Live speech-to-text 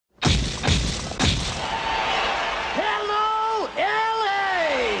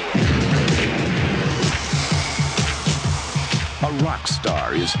rock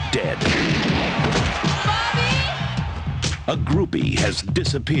star is dead. Bobby! A groupie has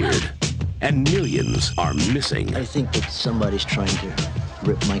disappeared, and millions are missing. I think that somebody's trying to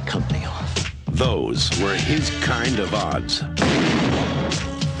rip my company off. Those were his kind of odds.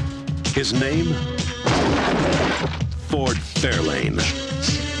 His name? Ford Fairlane.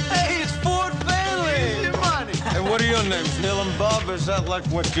 Hey, it's Ford Fairlane! Your money! Hey, what are your names? Neil and Bob? Is that like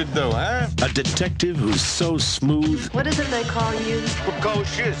what you do, huh? A detective who's so smooth, What is it they call you?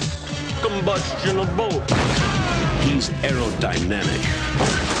 Precocious. Combustionable. he's aerodynamic.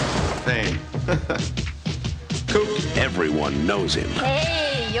 Fame. Everyone knows him.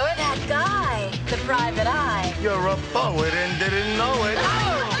 Hey, you're that guy, the private eye. You're a poet and didn't know it.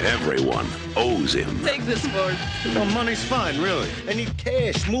 Everyone owes him. Take this, Ford. No, money's fine, really. I need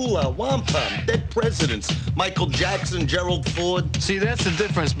cash, moolah, wampum, dead presidents, Michael Jackson, Gerald Ford. See, that's the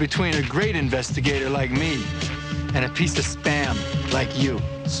difference between a great investigator like me and a piece of spam like you.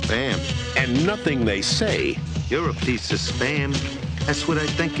 Spam. And nothing they say You're a piece of spam. That's what I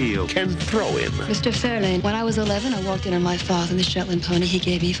think of you. can throw him. Mr. Fairlane, when I was 11, I walked in on my father and the Shetland pony he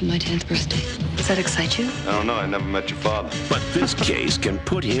gave me for my 10th birthday. Does that excite you? I don't know. I never met your father. But this case can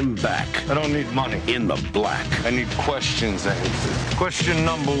put him back I don't need money. in the black. I need questions answered. Question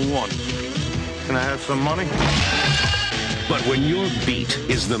number 1. Can I have some money? But when your beat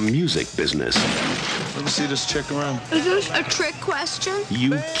is the music business, Let me see this chick around. Is this a trick question?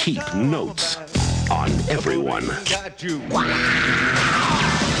 you keep notes on everyone. Got you.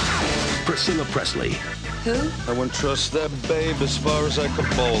 Priscilla Presley, Who? I wouldn't trust that babe as far as I could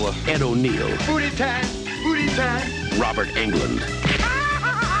bowl her. Ed O'Neill, Booty time! Booty time! Robert Englund,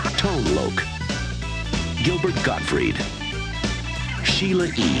 Tone Loc, Gilbert Gottfried, Sheila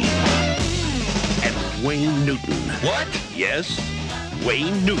E., and Wayne Newton. What? Yes,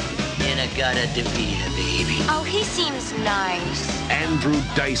 Wayne Newton. In a gutter to be a baby. Oh, he seems nice. Andrew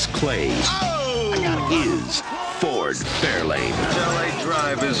Dice Clay is Ford Fairlane. LA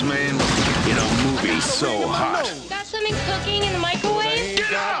drivers, man. In a movie so hot, Got something cooking in the microwave?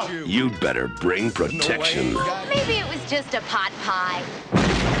 Get out! you'd better bring protection. Maybe it was just a pot pie.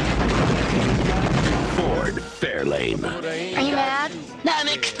 Ford Fairlane. Are you mad? I'm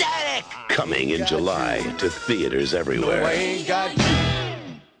ecstatic! Coming in July to theaters everywhere. I ain't got you.